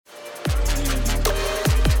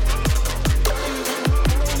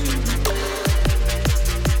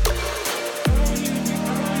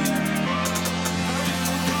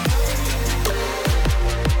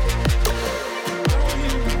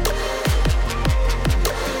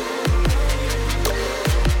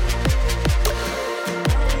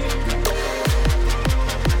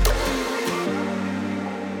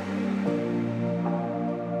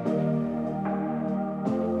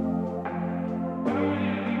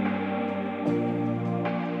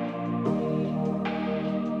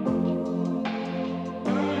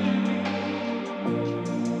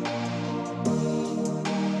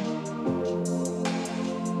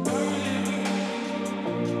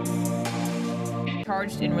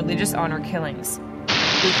charged in religious honor killings.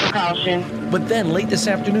 But then, late this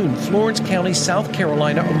afternoon, Florence County, South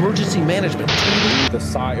Carolina Emergency Management the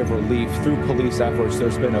sigh of relief through police efforts.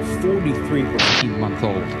 There's been a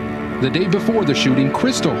 43-month-old. The day before the shooting,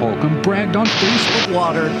 Crystal Holcomb bragged on Facebook.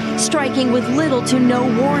 Water striking with little to no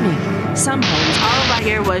warning. Some homes. All I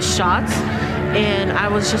hear was shots, and I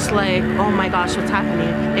was just like, oh my gosh, what's happening?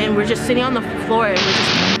 And we're just sitting on the floor, and we're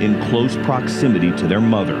just... In close proximity to their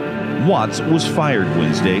mother, Watts was fired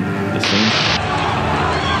Wednesday, the same...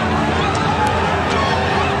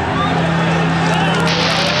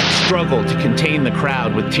 Struggled to contain the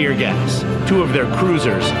crowd with tear gas. Two of their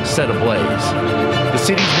cruisers set ablaze. The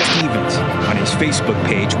city's Stevens. On his Facebook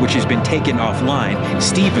page, which has been taken offline,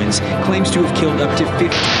 Stevens claims to have killed up to 50.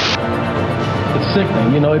 It's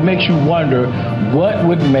sickening. You know, it makes you wonder what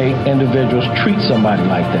would make individuals treat somebody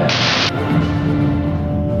like that.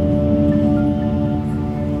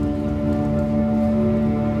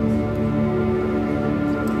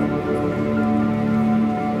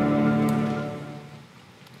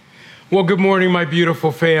 Well, good morning, my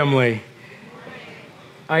beautiful family.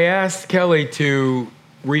 I asked Kelly to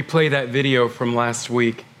replay that video from last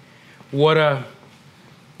week. What a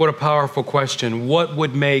powerful question. What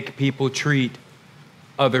would make people treat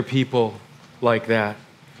other people like that?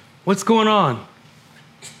 What's going on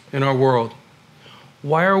in our world?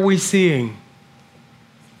 Why are we seeing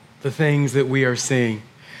the things that we are seeing?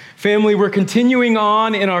 Family, we're continuing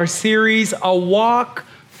on in our series, A Walk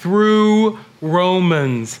Through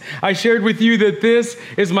Romans. I shared with you that this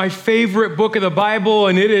is my favorite book of the Bible,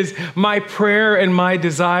 and it is my prayer and my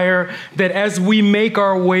desire that as we make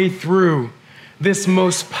our way through this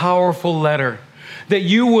most powerful letter, that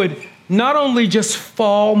you would not only just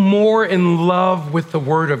fall more in love with the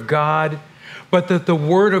Word of God, but that the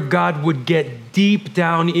Word of God would get deep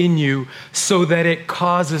down in you so that it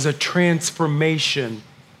causes a transformation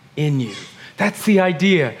in you. That's the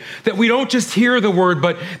idea, that we don't just hear the word,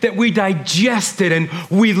 but that we digest it and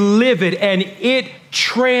we live it, and it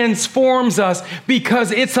transforms us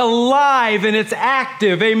because it's alive and it's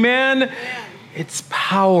active. Amen? It's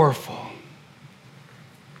powerful.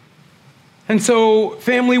 And so,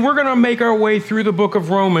 family, we're going to make our way through the book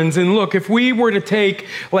of Romans. And look, if we were to take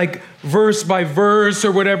like verse by verse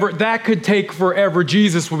or whatever, that could take forever.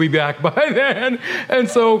 Jesus will be back by then. And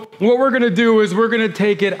so what we're going to do is we're going to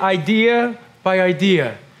take it idea by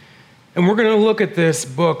idea. And we're going to look at this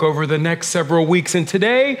book over the next several weeks. And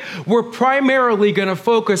today, we're primarily going to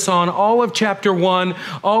focus on all of chapter 1,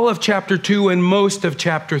 all of chapter 2, and most of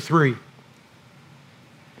chapter 3.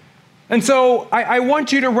 And so I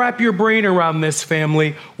want you to wrap your brain around this,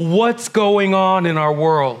 family. What's going on in our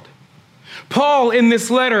world? Paul, in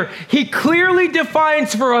this letter, he clearly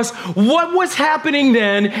defines for us what was happening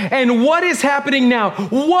then and what is happening now.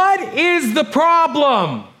 What is the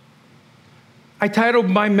problem? I titled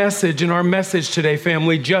my message and our message today,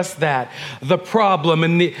 family, just that, the problem.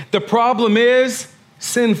 And the problem is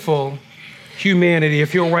sinful humanity,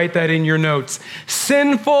 if you'll write that in your notes.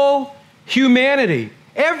 Sinful humanity.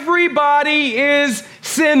 Everybody is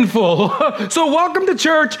sinful. So welcome to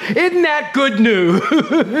church. Isn't that good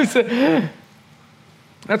news?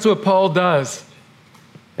 That's what Paul does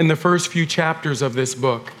in the first few chapters of this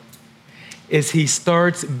book, is he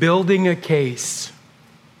starts building a case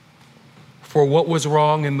for what was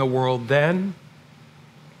wrong in the world then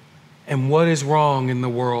and what is wrong in the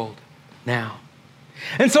world now.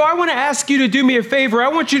 And so I want to ask you to do me a favor. I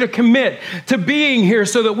want you to commit to being here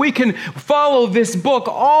so that we can follow this book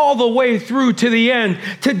all the way through to the end.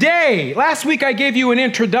 Today, last week I gave you an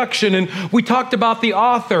introduction and we talked about the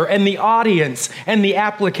author and the audience and the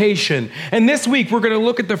application. And this week we're going to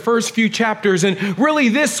look at the first few chapters. And really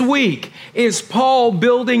this week is Paul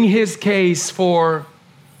building his case for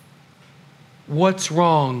what's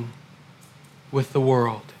wrong with the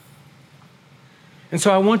world. And so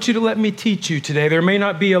I want you to let me teach you today. There may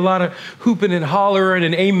not be a lot of hooping and hollering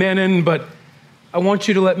and amening, but I want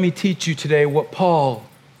you to let me teach you today what Paul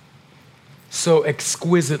so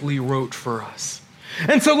exquisitely wrote for us.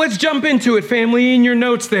 And so let's jump into it, family, in your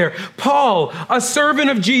notes there. Paul, a servant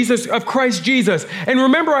of Jesus, of Christ Jesus. And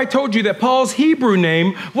remember I told you that Paul's Hebrew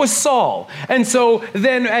name was Saul. And so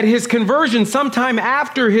then at his conversion, sometime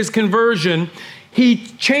after his conversion, he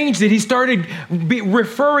changed it. He started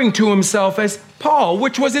referring to himself as Paul,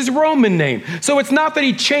 which was his Roman name. So it's not that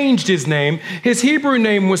he changed his name. His Hebrew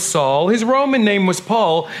name was Saul. His Roman name was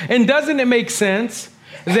Paul. And doesn't it make sense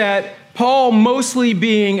that Paul, mostly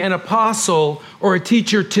being an apostle or a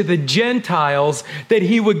teacher to the Gentiles, that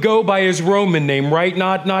he would go by his Roman name, right?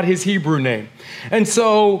 Not his Hebrew name. And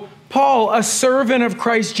so Paul, a servant of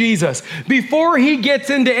Christ Jesus, before he gets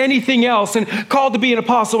into anything else and called to be an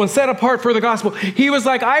apostle and set apart for the gospel, he was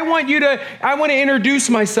like, I want to introduce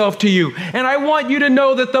myself to you. And I want you to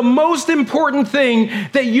know that the most important thing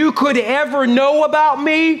that you could ever know about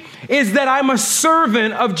me is that I'm a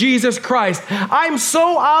servant of Jesus Christ. I'm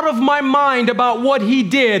so out of my mind about what he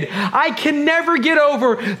did. I can never get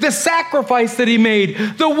over the sacrifice that he made,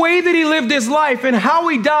 the way that he lived his life and how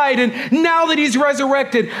he died, and now that he's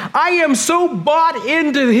resurrected. I am so bought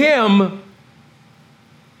into him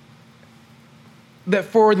that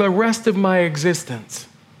for the rest of my existence,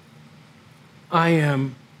 I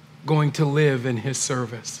am going to live in his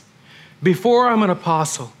service. Before I'm an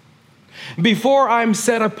apostle, before I'm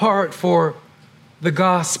set apart for the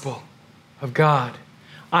gospel of God,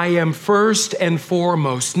 I am first and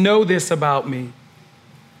foremost, know this about me,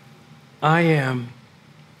 I am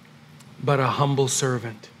but a humble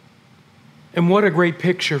servant. And what a great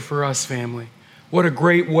picture for us, family. What a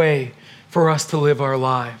great way for us to live our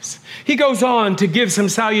lives. He goes on to give some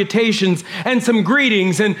salutations and some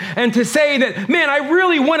greetings and to say that, man, I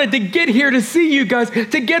really wanted to get here to see you guys,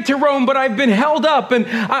 to get to Rome, but I've been held up, and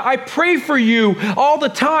I pray for you all the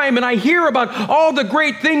time, and I hear about all the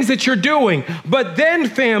great things that you're doing. But then,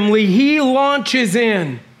 family, he launches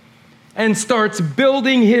in and starts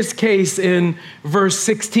building his case in verse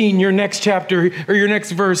 16, your next chapter, or your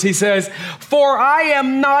next verse. He says, for I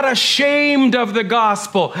am not ashamed of the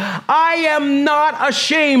gospel. I am not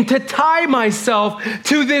ashamed to tie myself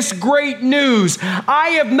to this great news. I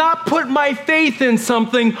have not put my faith in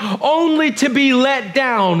something only to be let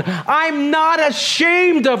down. I'm not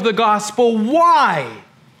ashamed of the gospel. Why?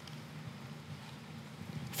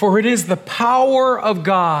 For it is the power of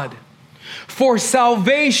God for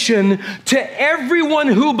salvation to everyone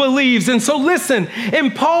who believes. And so listen,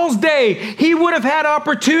 in Paul's day, he would have had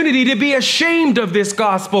opportunity to be ashamed of this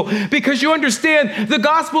gospel, because you understand the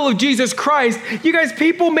gospel of Jesus Christ, you guys,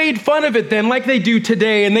 people made fun of it then like they do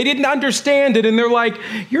today, and they didn't understand it. And they're like,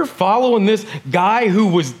 you're following this guy who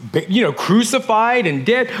was, crucified and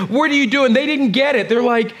dead. What are you doing? They didn't get it. They're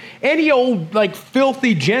like, any old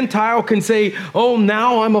filthy Gentile can say, oh,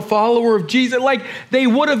 now I'm a follower of Jesus. Like, they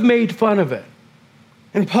would have made fun of it.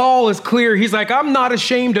 And Paul is clear. He's like, I'm not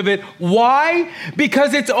ashamed of it. Why?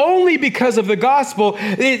 Because it's only because of the gospel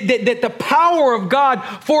that the power of God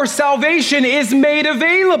for salvation is made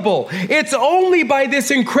available. It's only by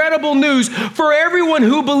this incredible news for everyone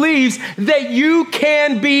who believes that you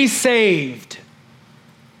can be saved.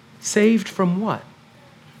 Saved from what?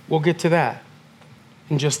 We'll get to that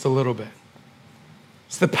in just a little bit.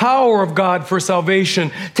 It's the power of God for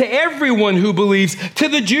salvation to everyone who believes, to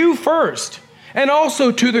the Jew first, and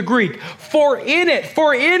also to the Greek. For in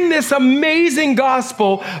this amazing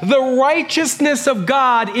gospel, the righteousness of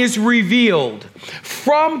God is revealed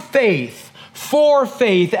from faith, for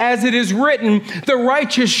faith, as it is written, the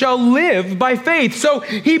righteous shall live by faith. So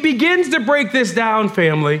he begins to break this down,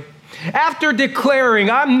 family. After declaring,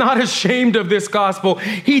 I'm not ashamed of this gospel,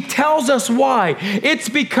 he tells us why. It's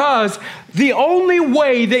because the only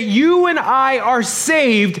way that you and I are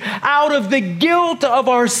saved out of the guilt of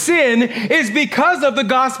our sin is because of the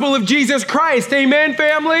gospel of Jesus Christ. Amen,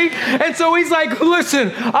 family? And so he's like,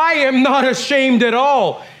 listen, I am not ashamed at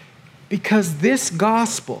all, because this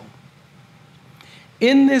gospel,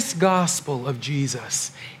 in this gospel of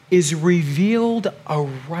Jesus, is revealed a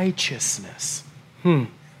righteousness.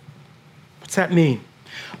 What's that mean?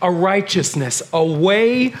 A righteousness, a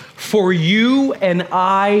way for you and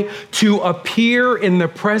I to appear in the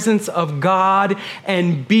presence of God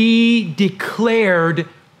and be declared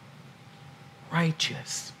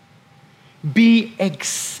righteous, be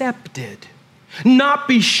accepted, not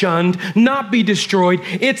be shunned, not be destroyed.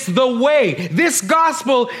 It's the way. This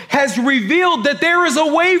gospel has revealed that there is a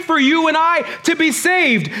way for you and I to be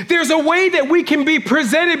saved. There's a way that we can be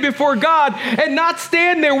presented before God and not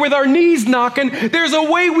stand there with our knees knocking. There's a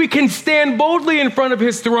way we can stand boldly in front of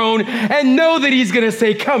his throne and know that he's going to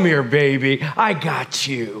say, come here, baby. I got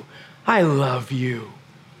you. I love you.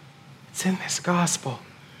 It's in this gospel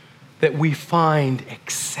that we find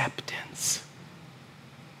acceptance.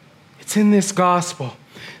 It's in this gospel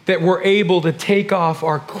that we're able to take off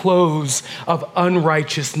our clothes of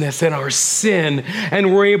unrighteousness and our sin,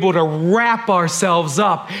 and we're able to wrap ourselves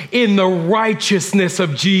up in the righteousness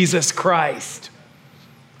of Jesus Christ.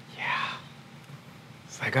 Yeah.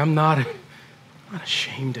 It's like, I'm not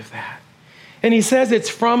ashamed of that. And he says it's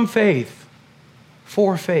from faith,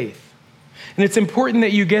 for faith. And it's important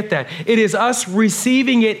that you get that. It is us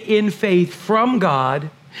receiving it in faith from God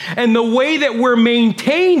And the way that we're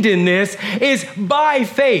maintained in this is by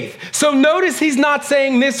faith. So notice he's not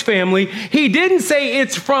saying this, family. He didn't say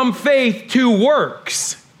it's from faith to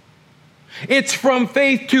works. It's from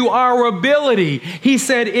faith to our ability. He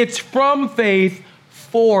said it's from faith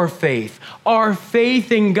for faith. Our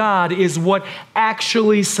faith in God is what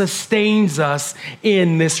actually sustains us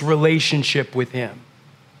in this relationship with Him.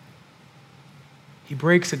 He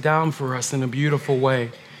breaks it down for us in a beautiful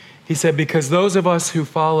way. He said, because those of us who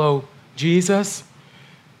follow Jesus,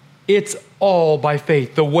 it's all by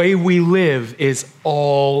faith. The way we live is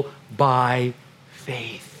all by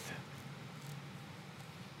faith.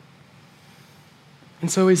 And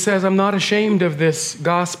so he says, I'm not ashamed of this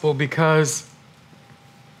gospel because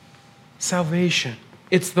salvation,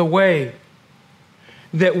 it's the way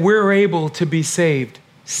that we're able to be saved.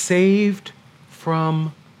 Saved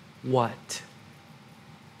from what?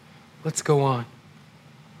 Let's go on.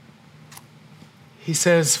 He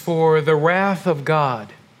says, for the wrath of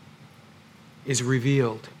God is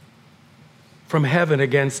revealed from heaven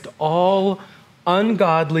against all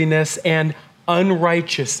ungodliness and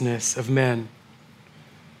unrighteousness of men,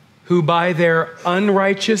 who by their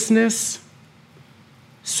unrighteousness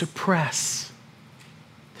suppress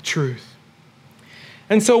the truth.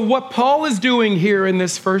 And so what Paul is doing here in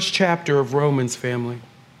this first chapter of Romans, family,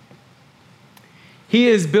 he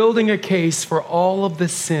is building a case for all of the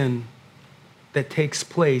sin that takes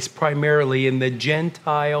place primarily in the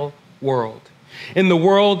Gentile world, in the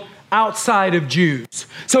world outside of Jews.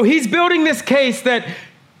 So he's building this case that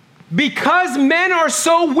because men are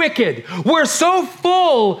so wicked, we're so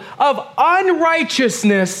full of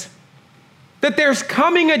unrighteousness, that there's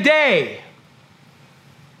coming a day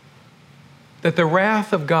that the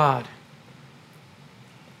wrath of God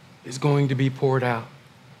is going to be poured out.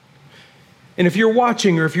 And if you're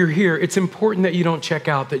watching or if you're here, it's important that you don't check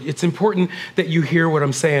out, that it's important that you hear what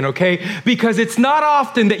I'm saying, okay? Because it's not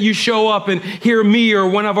often that you show up and hear me or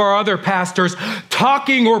one of our other pastors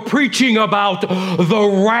talking or preaching about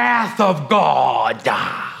the wrath of God,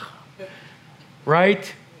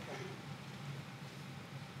 right?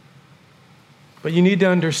 But you need to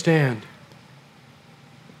understand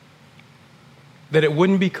that it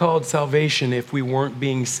wouldn't be called salvation if we weren't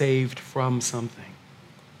being saved from something.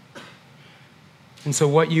 And so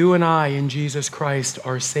what you and I in Jesus Christ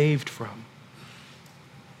are saved from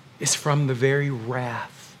is from the very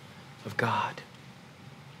wrath of God.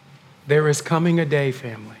 There is coming a day,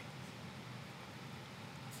 family,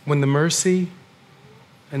 when the mercy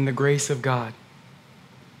and the grace of God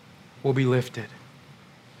will be lifted.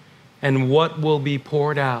 And what will be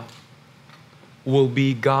poured out will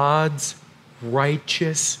be God's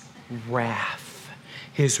righteous wrath,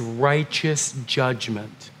 His righteous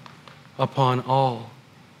judgment upon all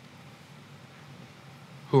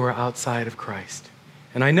who are outside of Christ.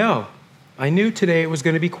 And I knew today it was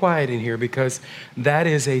going to be quiet in here because that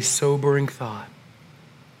is a sobering thought.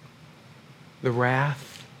 The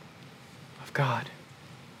wrath of God.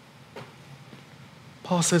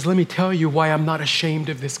 Paul says, let me tell you why I'm not ashamed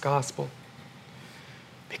of this gospel.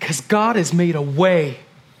 Because God has made a way.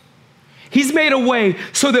 He's made a way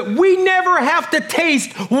so that we never have to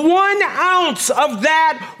taste 1 ounce of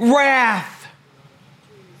that wrath.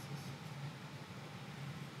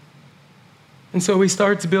 And so he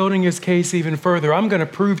starts building his case even further. I'm going to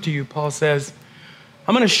prove to you, Paul says,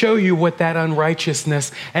 I'm going to show you what that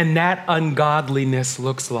unrighteousness and that ungodliness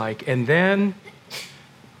looks like. And then,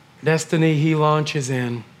 Destiny, he launches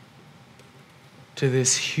in to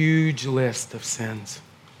this huge list of sins.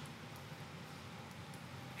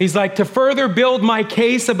 He's like, to further build my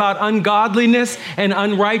case about ungodliness and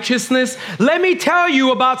unrighteousness, let me tell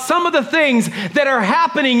you about some of the things that are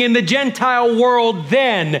happening in the Gentile world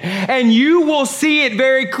then. And you will see it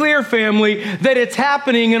very clear, family, that it's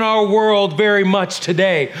happening in our world very much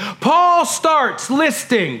today. Paul starts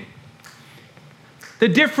listing the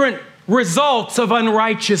different results of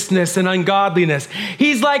unrighteousness and ungodliness.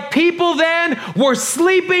 He's like, people then were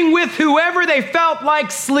sleeping with whoever they felt like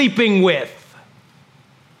sleeping with.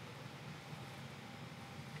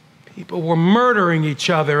 People were murdering each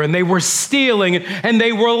other, and they were stealing, and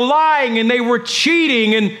they were lying, and they were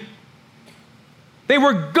cheating, and they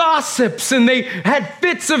were gossips, and they had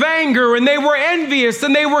fits of anger, and they were envious,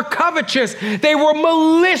 and they were covetous. They were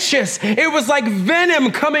malicious. It was like venom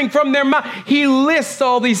coming from their mouth. He lists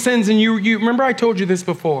all these sins, and you remember I told you this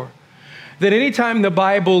before, that anytime the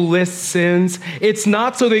Bible lists sins, it's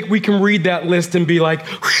not so that we can read that list and be like,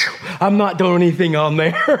 I'm not doing anything on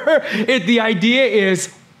there. The idea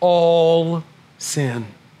is all sin.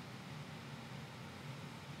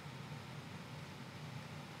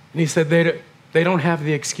 And he said they don't have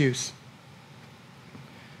the excuse.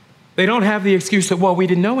 They don't have the excuse that, well, we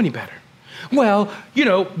didn't know any better. Well,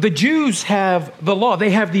 the Jews have the law. They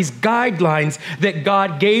have these guidelines that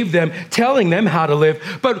God gave them, telling them how to live.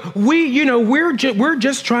 But we're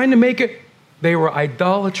just trying to make it. They were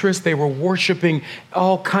idolatrous. They were worshiping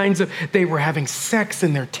they were having sex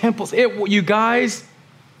in their temples. You guys,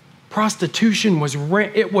 prostitution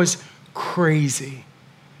was crazy.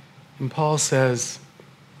 And Paul says,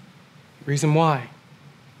 reason why?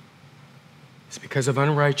 It's because of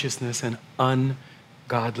unrighteousness and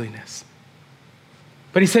ungodliness.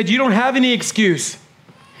 But he said, you don't have any excuse.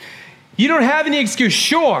 You don't have any excuse.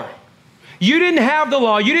 Sure, you didn't have the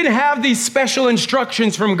law. You didn't have these special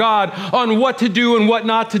instructions from God on what to do and what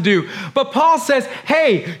not to do. But Paul says,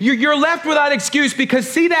 hey, you're left without excuse because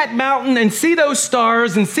see that mountain and see those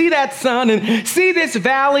stars and see that sun and see this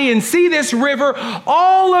valley and see this river.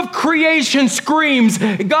 All of creation screams.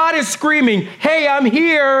 God is screaming, hey, I'm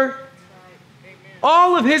here.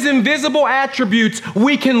 All of his invisible attributes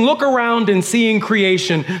we can look around and see in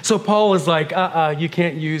creation. So Paul is like, you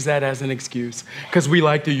can't use that as an excuse, because we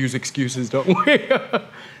like to use excuses, don't we?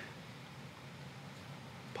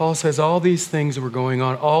 Paul says all these things were going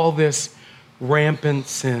on, all this rampant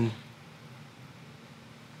sin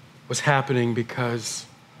was happening because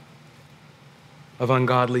of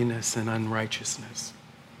ungodliness and unrighteousness.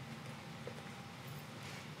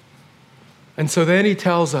 And so then he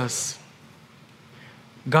tells us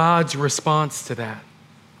God's response to that.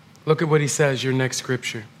 Look at what he says, your next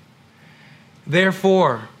scripture.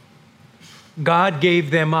 Therefore, God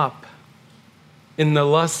gave them up in the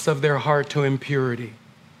lusts of their heart to impurity,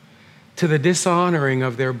 to the dishonoring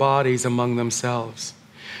of their bodies among themselves,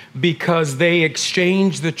 because they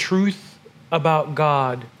exchanged the truth about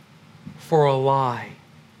God for a lie,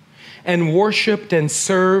 and worshiped and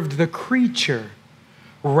served the creature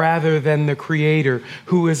rather than the Creator,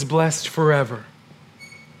 who is blessed forever.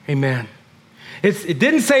 Amen. It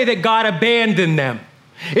didn't say that God abandoned them.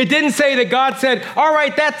 It didn't say that God said, all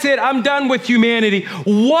right, that's it, I'm done with humanity.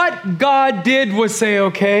 What God did was say,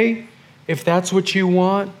 okay, if that's what you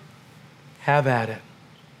want, have at it.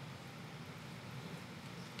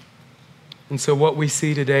 And so what we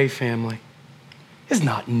see today, family, is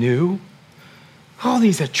not new. All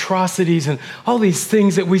these atrocities and all these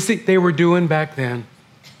things that we see, they were doing back then.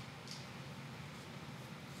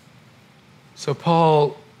 So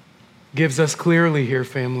Paul gives us clearly here,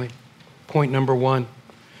 family, point number one.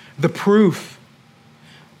 The proof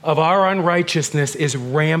of our unrighteousness is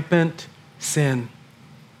rampant sin.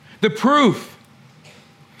 The proof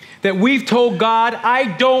that we've told God, I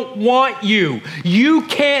don't want you. You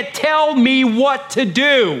can't tell me what to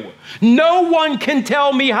do. No one can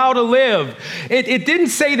tell me how to live. It didn't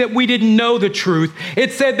say that we didn't know the truth.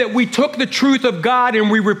 It said that we took the truth of God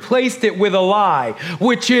and we replaced it with a lie,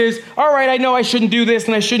 which is, all right, I know I shouldn't do this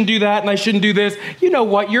and I shouldn't do that and I shouldn't do this. You know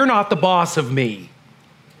what? You're not the boss of me.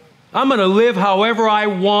 I'm going to live however I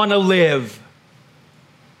want to live.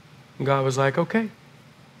 And God was like, okay.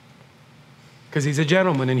 Because he's a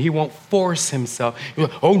gentleman and he won't force himself.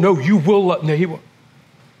 Like, oh, no, you will. No, he won't.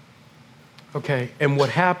 Okay, and what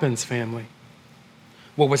happens, family?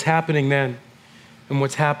 What was happening then and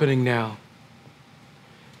what's happening now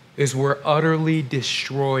is we're utterly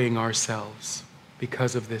destroying ourselves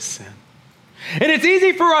because of this sin. And it's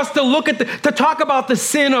easy for us to look at to talk about the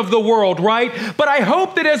sin of the world, right? But I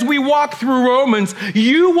hope that as we walk through Romans,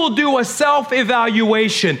 you will do a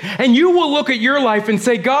self-evaluation and you will look at your life and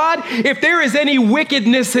say, God, if there is any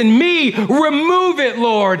wickedness in me, remove it,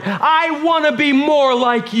 Lord. I want to be more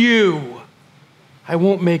like you. I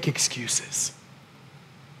won't make excuses.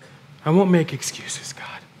 I won't make excuses,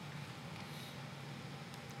 God.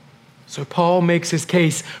 So Paul makes his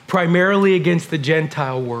case primarily against the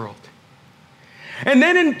Gentile world. And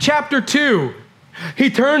then in chapter 2,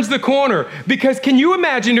 he turns the corner because can you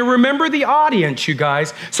imagine, to remember the audience, you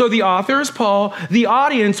guys? So the author is Paul. The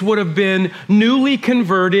audience would have been newly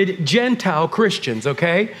converted Gentile Christians,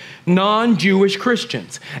 okay? Non-Jewish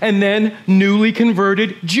Christians. And then newly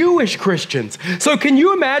converted Jewish Christians. So can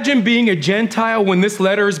you imagine being a Gentile when this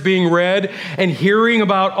letter is being read and hearing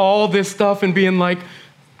about all this stuff and being like,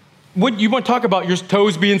 what you want to talk about your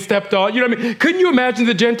toes being stepped on? You know what I mean? Couldn't you imagine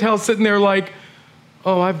the Gentiles sitting there like,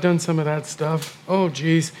 oh, I've done some of that stuff. Oh,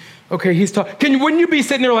 geez. Okay, he's talking. Wouldn't you be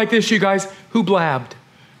sitting there like this, you guys? Who blabbed?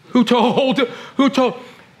 Who told? Who told?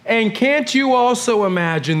 And can't you also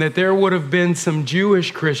imagine that there would have been some Jewish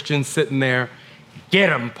Christians sitting there? Get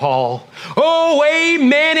them, Paul. Oh,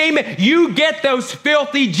 amen, amen. You get those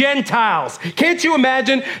filthy Gentiles. Can't you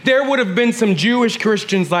imagine there would have been some Jewish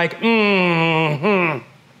Christians like,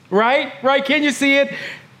 right? Right? Can you see it?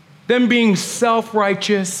 Them being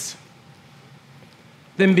self-righteous,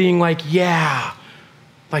 them being like, yeah,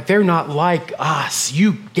 like they're not like us.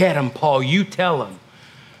 You get them, Paul, you tell them.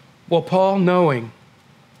 Well, Paul, knowing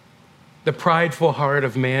the prideful heart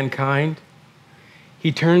of mankind,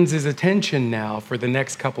 he turns his attention now for the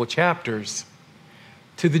next couple chapters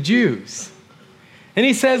to the Jews. And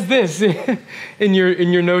he says this in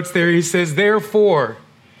your notes there. He says, therefore,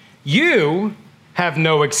 you have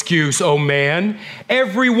no excuse, O man,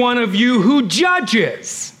 every one of you who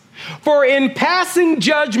judges. For in passing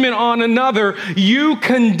judgment on another, you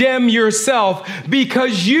condemn yourself,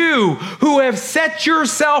 because you who have set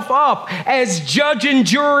yourself up as judge and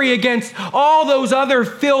jury against all those other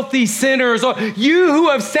filthy sinners, you who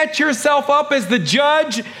have set yourself up as the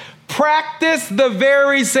judge, practice the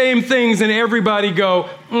very same things. And everybody go,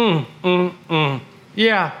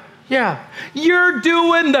 yeah. You're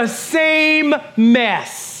doing the same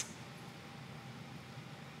mess.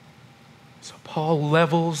 Paul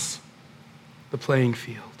levels the playing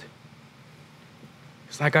field.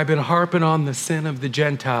 It's like, I've been harping on the sin of the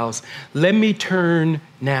Gentiles. Let me turn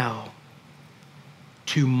now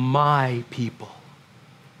to my people.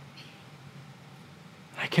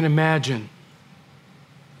 I can imagine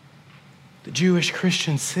the Jewish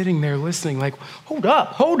Christians sitting there listening like, hold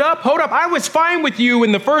up. I was fine with you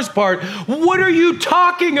in the first part. What are you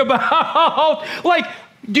talking about? Like,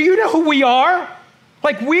 do you know who we are?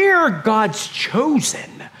 Like, we're God's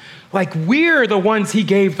chosen. Like, we're the ones he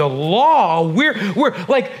gave the law. We're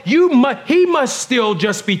like, he must still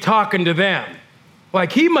just be talking to them.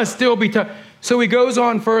 Like, he must still be talking. So he goes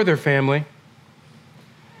on further, family.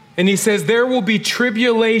 And he says, there will be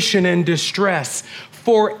tribulation and distress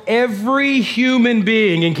for every human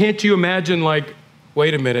being. And can't you imagine, like,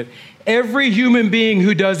 wait a minute, every human being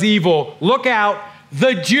who does evil, look out,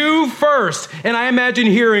 the Jew first. And I imagine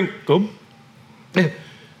hearing,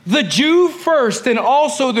 the Jew first and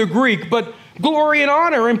also the Greek, but glory and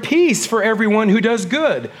honor and peace for everyone who does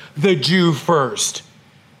good. The Jew first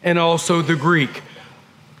and also the Greek.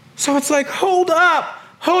 So it's like, hold up.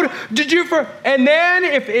 Did you first? And then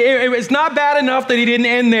if it's not bad enough that he didn't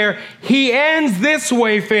end there, he ends this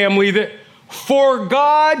way, family, that for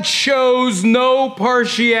God shows no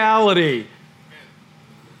partiality.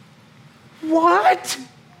 What?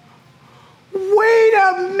 Wait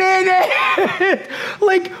a minute.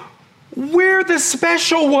 Like, we're the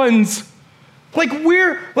special ones. Like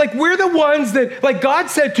we're the ones that, like, God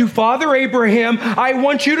said to Father Abraham, I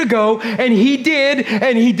want you to go. And he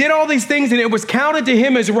did all these things, and it was counted to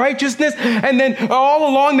him as righteousness. And then all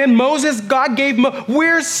along, then Moses, God gave,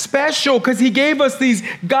 we're special because he gave us these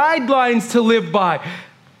guidelines to live by.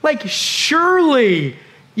 Like, surely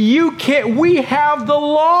we have the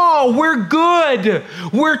law. We're good.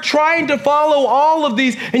 We're trying to follow all of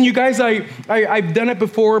these. And you guys, I've done it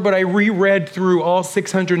before, but I reread through all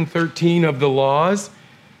 613 of the laws.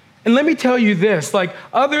 And let me tell you this, like,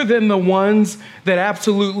 other than the ones that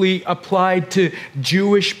absolutely applied to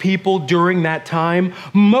Jewish people during that time,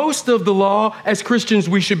 most of the law as Christians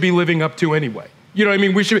we should be living up to anyway. You know what I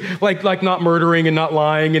mean? We should, like not murdering and not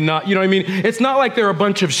lying and not, you know what I mean? It's not like there are a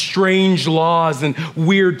bunch of strange laws and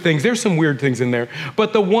weird things. There's some weird things in there.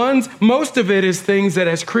 But most of it is things that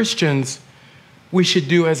as Christians, we should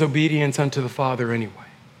do as obedience unto the Father anyway.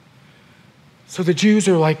 So the Jews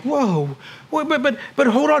are like, whoa, but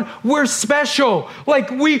hold on, we're special.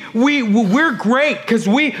 Like we're great because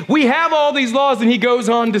we have all these laws. And he goes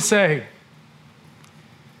on to say,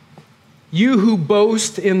 you who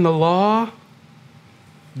boast in the law,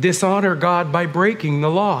 dishonor God by breaking the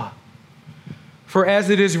law. For as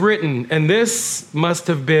it is written, and this must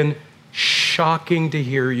have been shocking to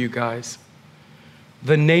hear, you guys,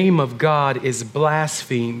 the name of God is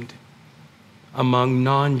blasphemed among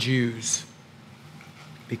non-Jews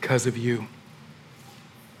because of you.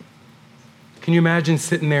 Can you imagine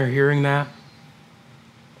sitting there hearing that?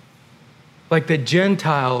 Like the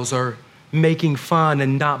Gentiles are making fun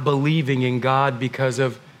and not believing in God because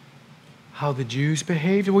of how the Jews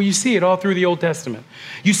behaved? Well, you see it all through the Old Testament.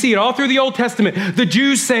 You see it all through the Old Testament. The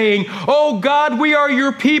Jews saying, oh God, we are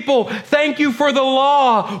your people. Thank you for the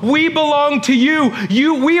law. We belong to you.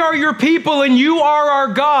 We are your people and you are our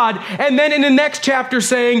God. And then in the next chapter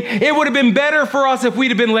saying, it would have been better for us if we'd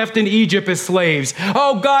have been left in Egypt as slaves.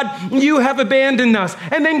 Oh God, you have abandoned us.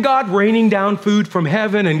 And then God raining down food from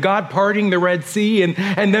heaven and God parting the Red Sea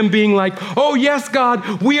and them being like, oh yes,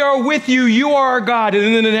 God, we are with you. You are our God. And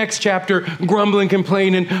then in the next chapter, grumbling,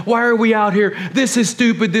 complaining, why are we out here? This is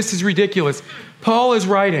stupid. This is ridiculous. Paul is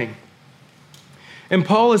writing. And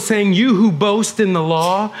Paul is saying, you who boast in the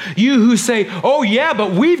law, you who say, oh yeah,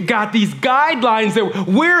 but we've got these guidelines that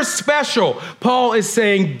we're special. Paul is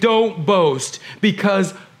saying, don't boast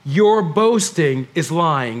because your boasting is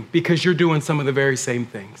lying because you're doing some of the very same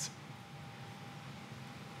things.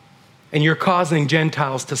 And you're causing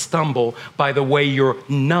Gentiles to stumble by the way you're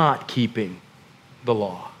not keeping the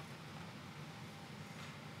law.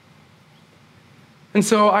 And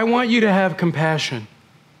so I want you to have compassion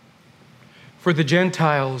for the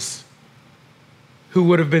Gentiles who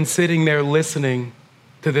would have been sitting there listening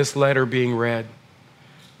to this letter being read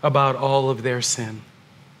about all of their sin.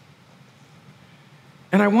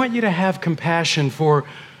 And I want you to have compassion for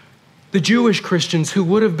the Jewish Christians who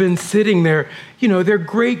would have been sitting there, their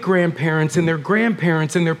great-grandparents and their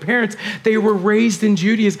grandparents and their parents, they were raised in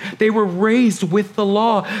Judaism. They were raised with the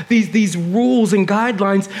law, these rules and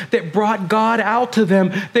guidelines that brought God out to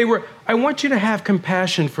them. I want you to have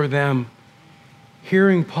compassion for them,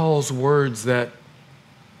 hearing Paul's words that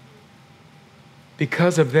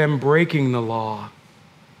because of them breaking the law,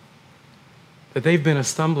 that they've been a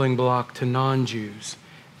stumbling block to non-Jews.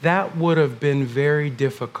 That would have been very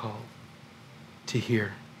difficult to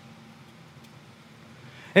hear.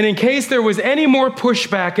 And in case there was any more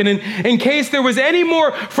pushback, and in case there was any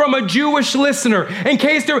more from a Jewish listener,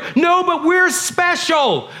 but we're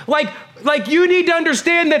special. Like you need to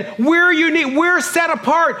understand that we're unique, we're set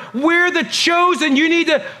apart, we're the chosen.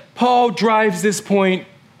 Paul drives this point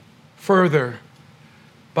further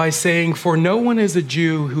by saying, for no one is a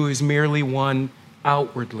Jew who is merely one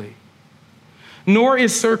outwardly. Nor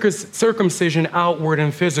is circumcision outward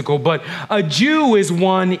and physical, but a Jew is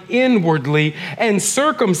one inwardly, and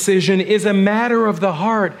circumcision is a matter of the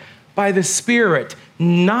heart by the Spirit,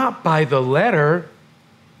 not by the letter.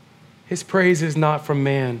 His praise is not from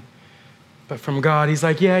man, but from God. He's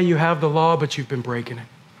like, yeah, you have the law, but you've been breaking it.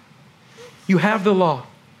 You have the law,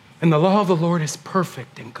 and the law of the Lord is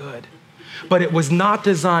perfect and good. But it was not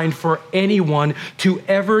designed for anyone to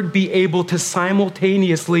ever be able to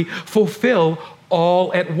simultaneously fulfill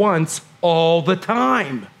all at once, all the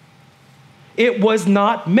time. It was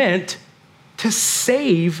not meant to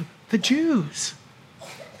save the Jews.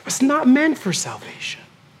 It was not meant for salvation.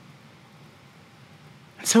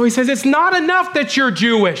 And so he says, it's not enough that you're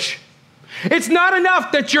Jewish. It's not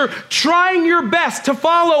enough that you're trying your best to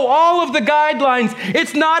follow all of the guidelines.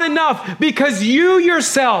 It's not enough because you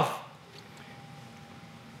yourself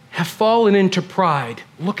have fallen into pride.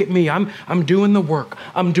 Look at me, I'm doing the work.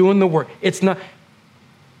 I'm doing the work. It's not.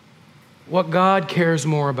 What God cares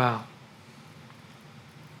more about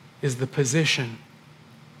is the position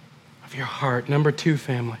of your heart. Number 2,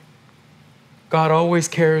 family. God always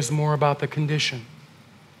cares more about the condition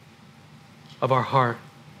of our heart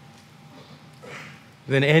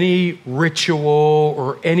than any ritual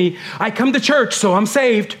or I come to church, so I'm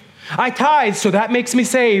saved. I tithe, so that makes me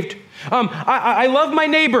saved. I love my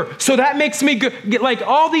neighbor, so that makes me good. Like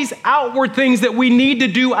all these outward things that we need to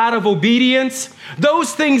do out of obedience,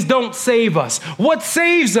 those things don't save us. What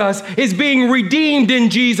saves us is being redeemed in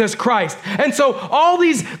Jesus Christ. And so all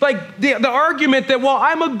these, like the argument that, well,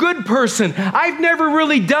 I'm a good person. I've never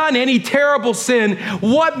really done any terrible sin.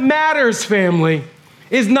 What matters, family,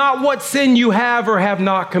 is not what sin you have or have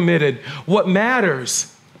not committed. What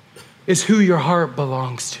matters is who your heart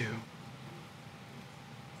belongs to.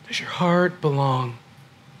 Does your heart belong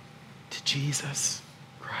to Jesus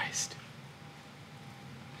Christ?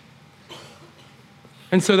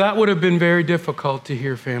 And so that would have been very difficult to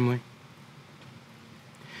hear, family.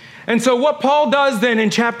 And so what Paul does then in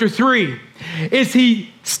chapter 3 is he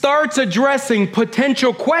starts addressing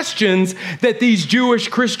potential questions that these Jewish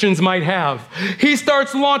Christians might have. He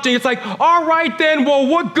starts launching. It's like, all right then, well,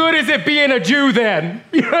 what good is it being a Jew then?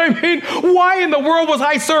 You know what I mean? Why in the world was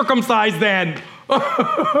I circumcised then?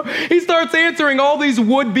 He starts answering all these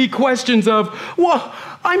would-be questions of, well,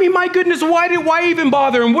 I mean, my goodness, why even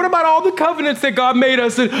bother? And what about all the covenants that God made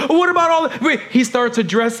us? And what about all he starts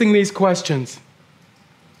addressing these questions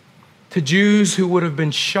to Jews who would have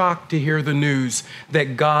been shocked to hear the news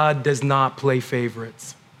that God does not play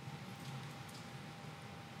favorites.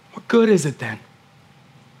 What good is it then?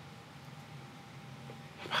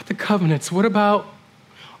 What about the covenants? What about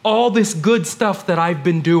all this good stuff that I've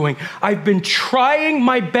been doing? I've been trying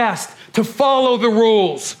my best to follow the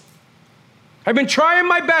rules. I've been trying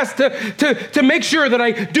my best to make sure that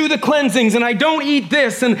I do the cleansings and I don't eat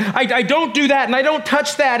this and I don't do that and I don't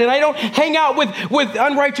touch that and I don't hang out with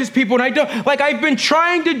unrighteous people and I've been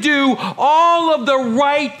trying to do all of the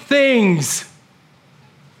right things.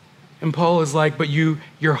 And Paul is like, but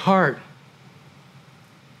your heart,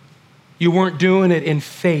 you weren't doing it in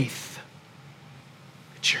faith.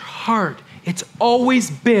 It's your heart. It's always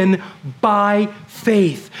been by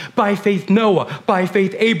faith. By faith Noah, by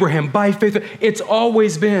faith Abraham, by faith. It's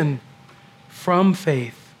always been from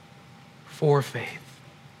faith, for faith.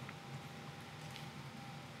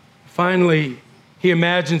 Finally, he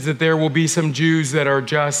imagines that there will be some Jews that are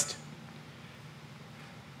just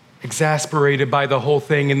exasperated by the whole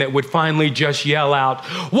thing and that would finally just yell out,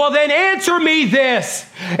 well, then answer me this.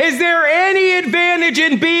 Is there any advantage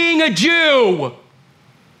in being a Jew?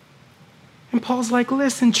 And Paul's like,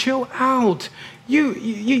 listen, chill out.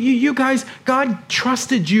 You guys, God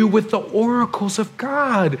trusted you with the oracles of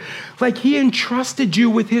God. Like he entrusted you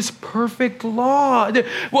with his perfect law.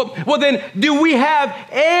 Well, then do we have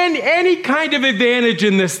any kind of advantage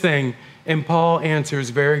in this thing? And Paul answers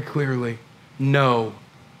very clearly, no,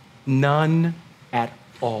 none at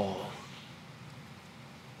all.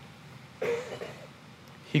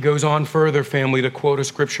 He goes on further, family, to quote a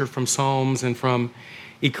scripture from Psalms and from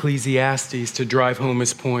Ecclesiastes to drive home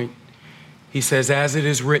his point. He says, as it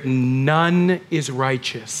is written, none is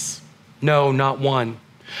righteous. No, not one.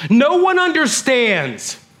 No one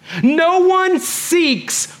understands. No one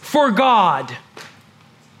seeks for God.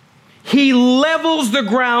 He levels the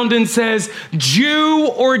ground and says, Jew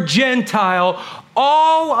or Gentile,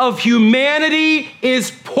 all of humanity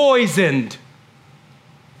is poisoned.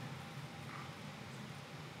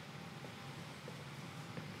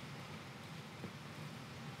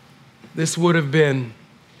 This would have been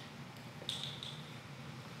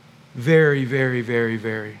very, very, very,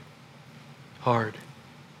 very hard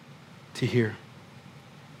to hear.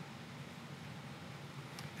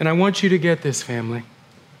 And I want you to get this, family.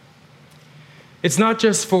 It's not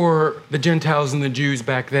just for the Gentiles and the Jews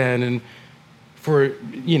back then and for,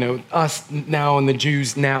 us now and the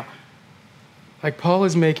Jews now. Like Paul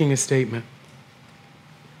is making a statement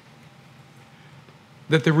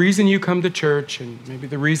that the reason you come to church and maybe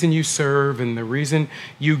the reason you serve and the reason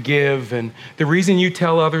you give and the reason you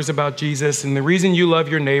tell others about Jesus and the reason you love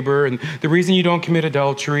your neighbor and the reason you don't commit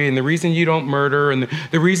adultery and the reason you don't murder and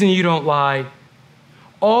the reason you don't lie,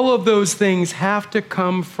 all of those things have to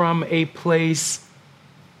come from a place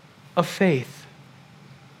of faith.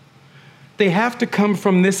 They have to come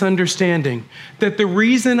from this understanding that the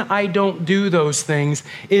reason I don't do those things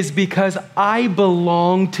is because I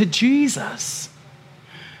belong to Jesus.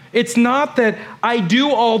 It's not that I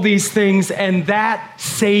do all these things and that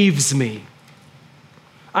saves me.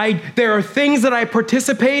 There are things that I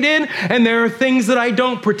participate in and there are things that I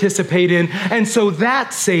don't participate in. And so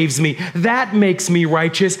that saves me. That makes me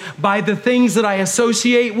righteous by the things that I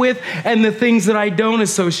associate with and the things that I don't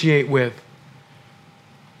associate with.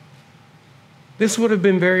 This would have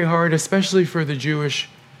been very hard, especially for the Jewish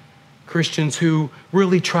Christians who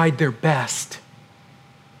really tried their best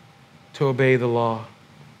to obey the law.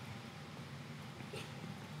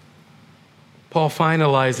 Paul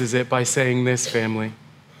finalizes it by saying this, family.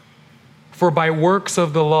 For by works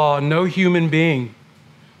of the law, no human being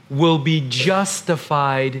will be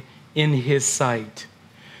justified in his sight,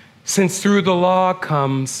 since through the law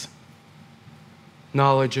comes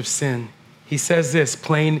knowledge of sin. He says this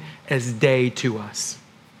plain as day to us.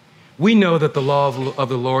 We know that the law of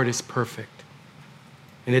the Lord is perfect,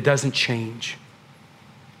 and it doesn't change.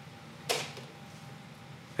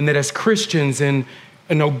 And that as Christians in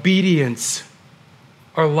obedience,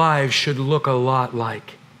 our lives should look a lot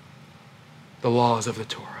like the laws of the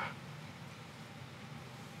Torah.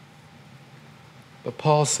 But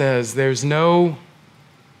Paul says there's no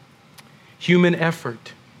human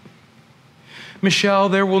effort. Michelle,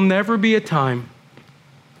 there will never be a time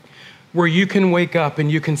where you can wake up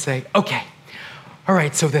and you can say, okay, all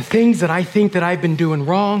right, so the things that I think that I've been doing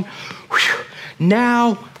wrong,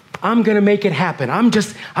 now I'm going to make it happen. I'm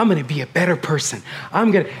going to be a better person.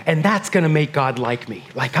 And that's going to make God like me.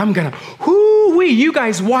 Like I'm going to, you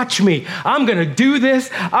guys watch me. I'm going to do this.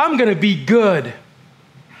 I'm going to be good.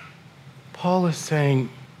 Paul is saying,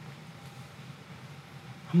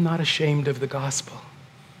 I'm not ashamed of the gospel.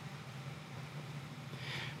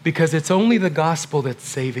 Because it's only the gospel that's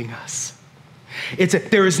saving us.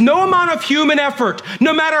 There is no amount of human effort,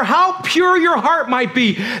 no matter how pure your heart might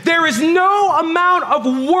be. There is no amount of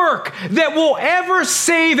work that will ever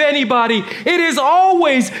save anybody. It is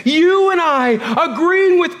always you and I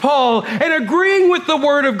agreeing with Paul and agreeing with the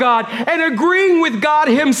Word of God and agreeing with God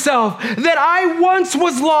Himself that I once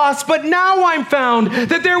was lost, but now I'm found,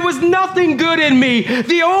 that there was nothing good in me.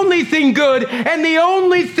 The only thing good and the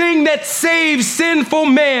only thing that saves sinful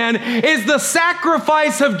man is the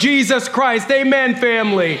sacrifice of Jesus Christ. Amen,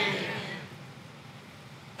 family.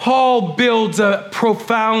 Paul builds a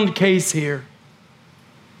profound case here.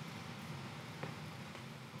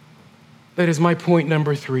 That is my point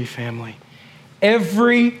number 3, family.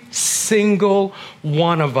 Every single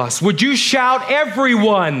one of us, would you shout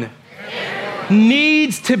everyone,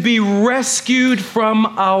 needs to be rescued from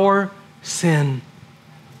our sin.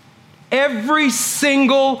 Every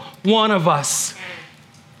single one of us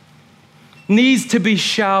needs to be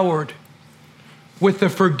showered with the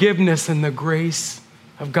forgiveness and the grace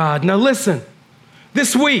of God. Now listen,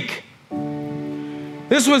 this week,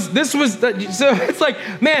 so it's like,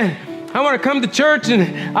 man, I want to come to church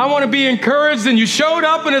and I want to be encouraged, and you showed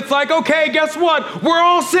up and it's like, okay, guess what? We're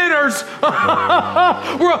all sinners.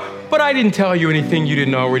 But I didn't tell you anything you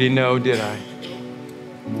didn't already know, did I?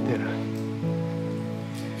 Did I?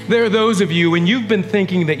 There are those of you, and you've been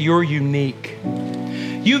thinking that you're unique.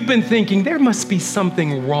 You've been thinking, there must be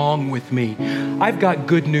something wrong with me. I've got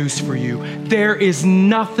good news for you. There is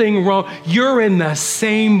nothing wrong. You're in the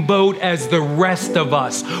same boat as the rest of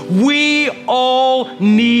us. We all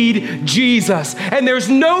need Jesus. And there's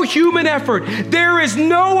no human effort. There is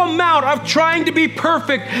no amount of trying to be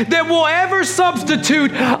perfect that will ever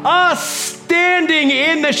substitute us standing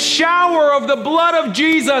in the shower of the blood of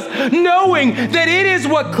Jesus, knowing that it is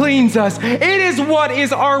what cleans us. It is what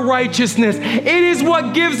is our righteousness. It is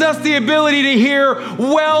what gives us the ability to hear,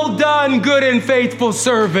 well done, good and faithful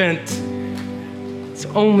servant. It's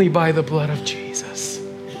only by the blood of Jesus.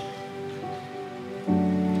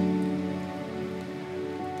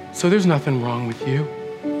 So there's nothing wrong with you.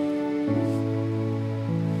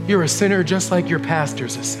 You're a sinner just like your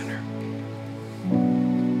pastor's a sinner.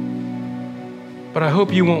 But I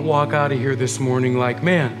hope you won't walk out of here this morning like,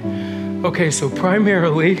 man, okay, so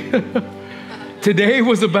primarily today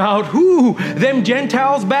was about, them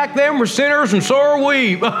Gentiles back then were sinners and so are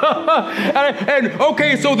we. and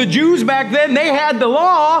okay, so the Jews back then, they had the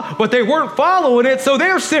law, but they weren't following it, so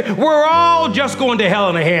we're all just going to hell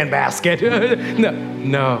in a handbasket.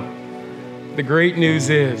 No. The great news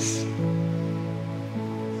is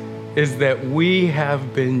that we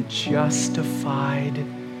have been justified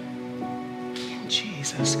in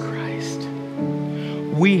Jesus Christ.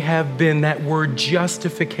 We have been, that word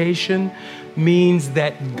justification means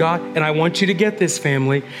that God, and I want you to get this,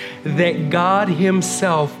 family, that God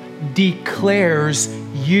Himself declares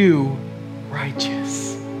you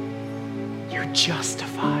righteous. You're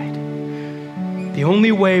justified. The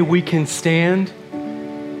only way we can stand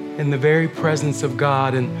in the very presence of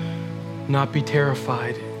God and not be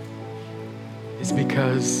terrified is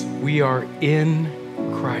because we are in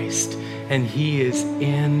Christ and He is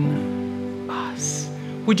in us.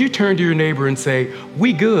 Would you turn to your neighbor and say,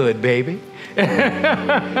 we good, baby?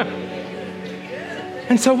 And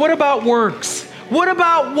so what about works? What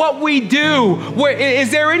about what we do?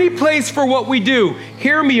 Is there any place for what we do?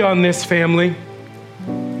 Hear me on this, family.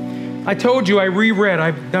 I told you I reread,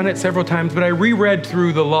 I've done it several times, but I reread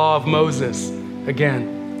through the law of Moses again.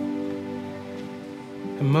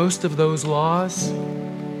 And most of those laws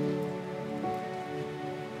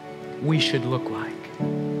we should look like.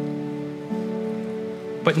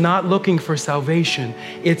 But not looking for salvation.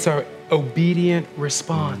 It's our obedient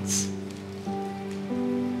response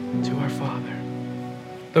to our Father.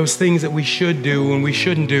 Those things that we should do and we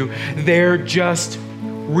shouldn't do, they're just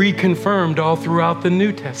reconfirmed all throughout the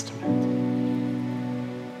New Testament.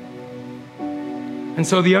 And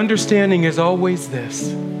so the understanding is always this,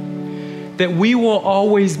 that we will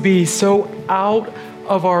always be so out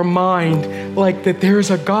of our mind, like that there's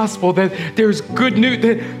a gospel, that there's good news,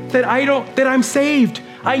 that I'm saved.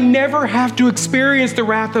 I never have to experience the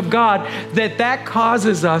wrath of God, that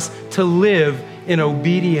causes us to live in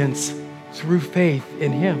obedience through faith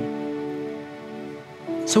in Him.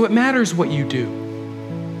 So it matters what you do.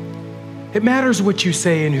 It matters what you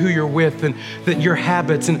say and who you're with, and that your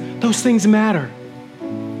habits, and those things matter.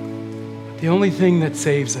 The only thing that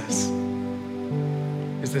saves us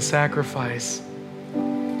is the sacrifice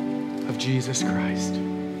of Jesus Christ.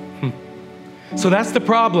 So that's the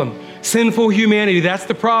problem. Sinful humanity, that's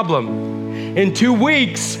the problem. In 2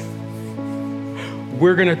 weeks,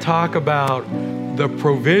 we're going to talk about the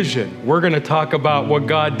provision. We're going to talk about what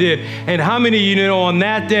God did. And how many of you know on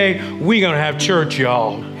that day, we're going to have church,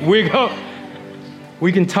 y'all.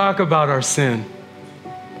 We can talk about our sin.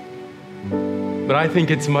 But I think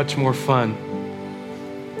it's much more fun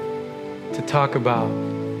to talk about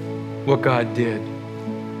what God did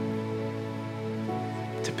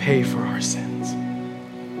to pay for our sins.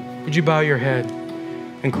 Would you bow your head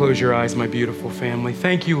and close your eyes, my beautiful family?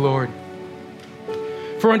 Thank you, Lord,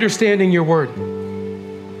 for understanding your word.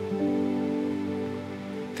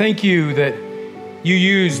 Thank you that you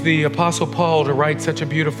used the Apostle Paul to write such a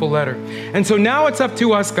beautiful letter. And so now it's up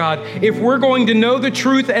to us, God, if we're going to know the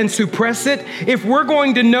truth and suppress it, if we're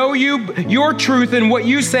going to know your truth and what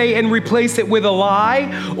you say and replace it with a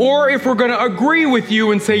lie, or if we're going to agree with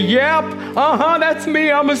you and say, yep, that's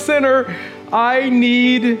me, I'm a sinner, I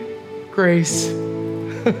need grace.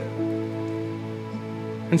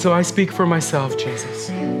 And so I speak for myself, Jesus.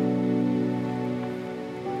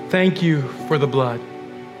 Thank you for the blood.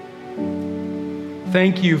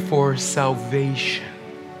 Thank you for salvation.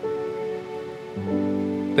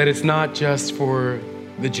 That it's not just for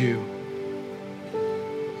the Jew.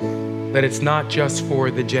 That it's not just for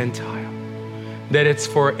the Gentile. That it's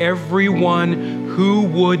for everyone who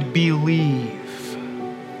would believe.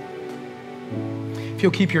 If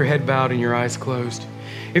you'll keep your head bowed and your eyes closed.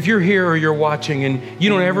 If you're here or you're watching and you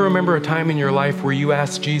don't ever remember a time in your life where you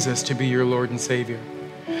asked Jesus to be your Lord and Savior,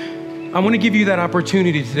 I want to give you that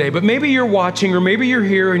opportunity today. But maybe you're watching or maybe you're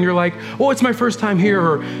here and you're like, oh, it's my first time here,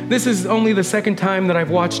 or this is only the second time that I've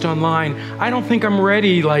watched online. I don't think I'm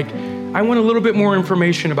ready. I want a little bit more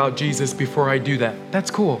information about Jesus before I do that.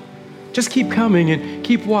 That's cool. Just keep coming and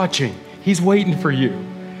keep watching. He's waiting for you.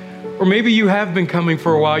 Or maybe you have been coming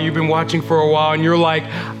for a while, you've been watching for a while, and you're like,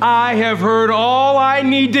 I have heard all I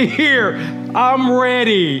need to hear. I'm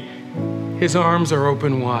ready. His arms are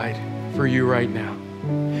open wide for you right now.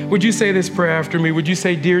 Would you say this prayer after me? Would you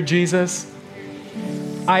say, Dear Jesus,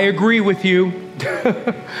 I agree with you.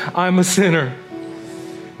 I'm a sinner.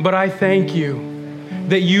 But I thank you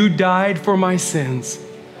that you died for my sins.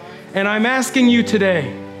 And I'm asking you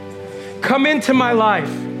today, come into my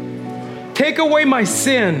life. Take away my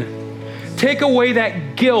sin. Take away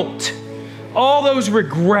that guilt, all those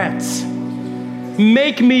regrets.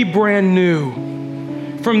 Make me brand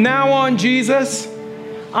new. From now on, Jesus,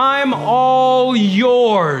 I'm all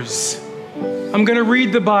yours. I'm going to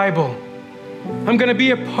read the Bible. I'm going to be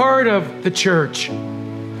a part of the church.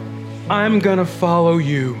 I'm going to follow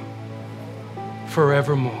you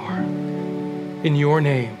forevermore. In your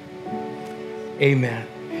name, amen.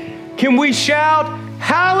 Can we shout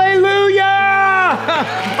hallelujah?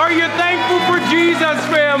 Are you thankful for Jesus,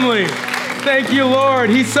 family? Thank you, Lord.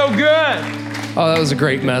 He's so good. Oh, that was a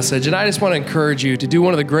great message. And I just want to encourage you to do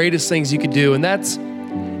one of the greatest things you could do, and that's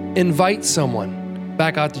invite someone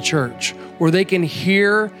back out to church where they can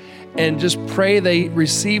hear and just pray they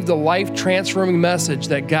receive the life-transforming message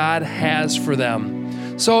that God has for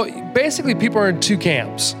them. So basically, people are in two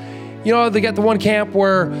camps. You know, they got the one camp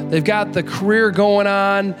where they've got the career going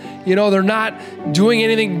on. You know, they're not doing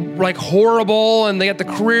anything like horrible, and they got the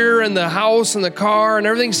career and the house and the car and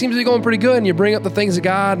everything seems to be going pretty good. And you bring up the things of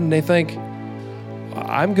God and they think,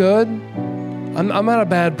 I'm good. I'm not a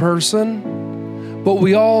bad person. But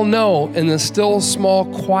we all know in the still small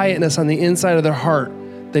quietness on the inside of their heart,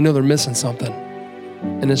 they know they're missing something.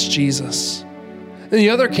 And it's Jesus. And the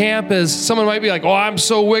other camp is someone might be like, oh, I'm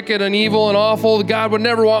so wicked and evil and awful. God would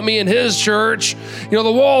never want me in his church. You know,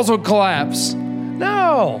 the walls would collapse.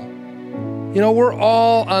 No. You know, we're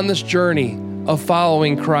all on this journey of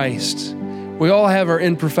following Christ. We all have our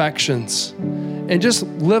imperfections. And just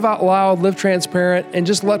live out loud, live transparent, and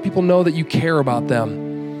just let people know that you care about them.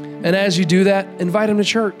 And as you do that, invite them to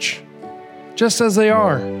church, just as they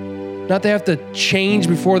are. Not they have to change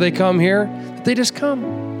before they come here, but they just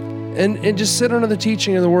come. And just sit under the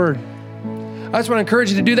teaching of the Word. I just want to encourage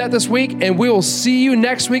you to do that this week, and we will see you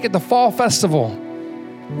next week at the Fall Festival.